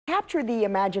captured the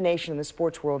imagination of the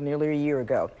sports world nearly a year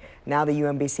ago. Now the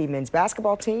UMBC men's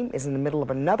basketball team is in the middle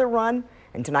of another run,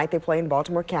 and tonight they play in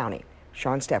Baltimore County.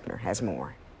 Sean Stepner has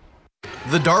more.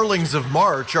 The darlings of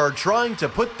March are trying to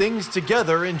put things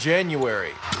together in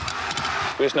January.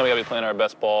 We just know we got to be playing our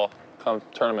best ball come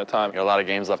tournament time. We got a lot of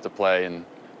games left to play, and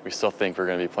we still think we're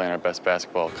going to be playing our best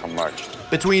basketball come March.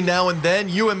 Between now and then,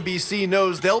 UMBC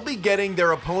knows they'll be getting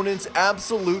their opponent's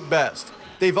absolute best.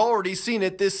 They've already seen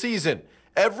it this season.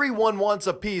 Everyone wants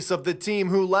a piece of the team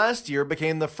who last year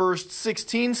became the first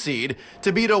 16 seed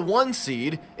to beat a 1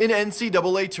 seed in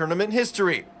NCAA tournament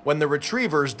history when the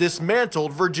Retrievers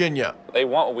dismantled Virginia. They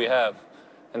want what we have,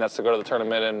 and that's to go to the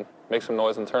tournament and make some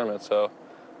noise in the tournament. So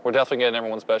we're definitely getting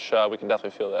everyone's best shot. We can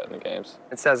definitely feel that in the games.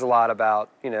 It says a lot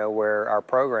about, where our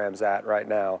program's at right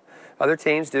now. Other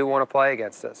teams do want to play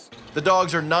against us. The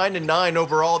Dogs are 9-9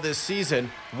 overall this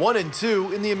season,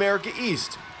 1-2 in the America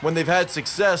East. When they've had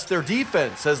success, their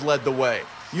defense has led the way.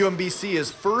 UMBC is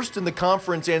first in the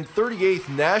conference and 38th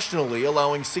nationally,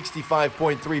 allowing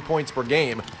 65.3 points per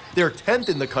game. They're 10th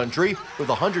in the country with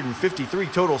 153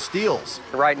 total steals.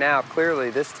 Right now, clearly,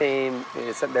 this team,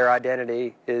 their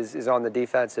identity is on the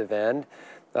defensive end.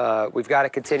 We've got to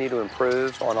continue to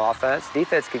improve on offense.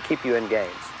 Defense can keep you in games.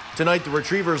 Tonight, the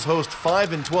Retrievers host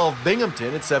 5-12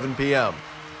 Binghamton at 7 p.m.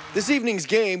 This evening's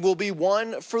game will be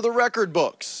one for the record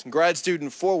books. Grad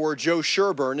student forward Joe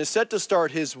Sherburne is set to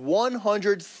start his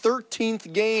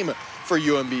 113th game for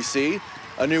UMBC,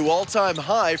 a new all-time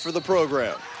high for the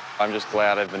program. I'm just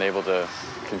glad I've been able to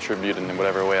contribute in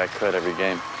whatever way I could every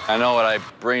game. I know what I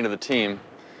bring to the team.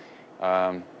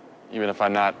 Even if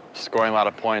I'm not scoring a lot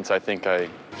of points, I think I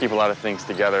keep a lot of things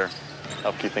together,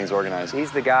 help keep things organized.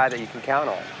 He's the guy that you can count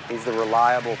on. He's the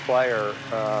reliable player,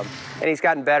 and he's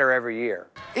gotten better every year.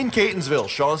 In Catonsville,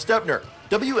 Sean Stepner,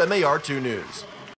 WMAR 2 News.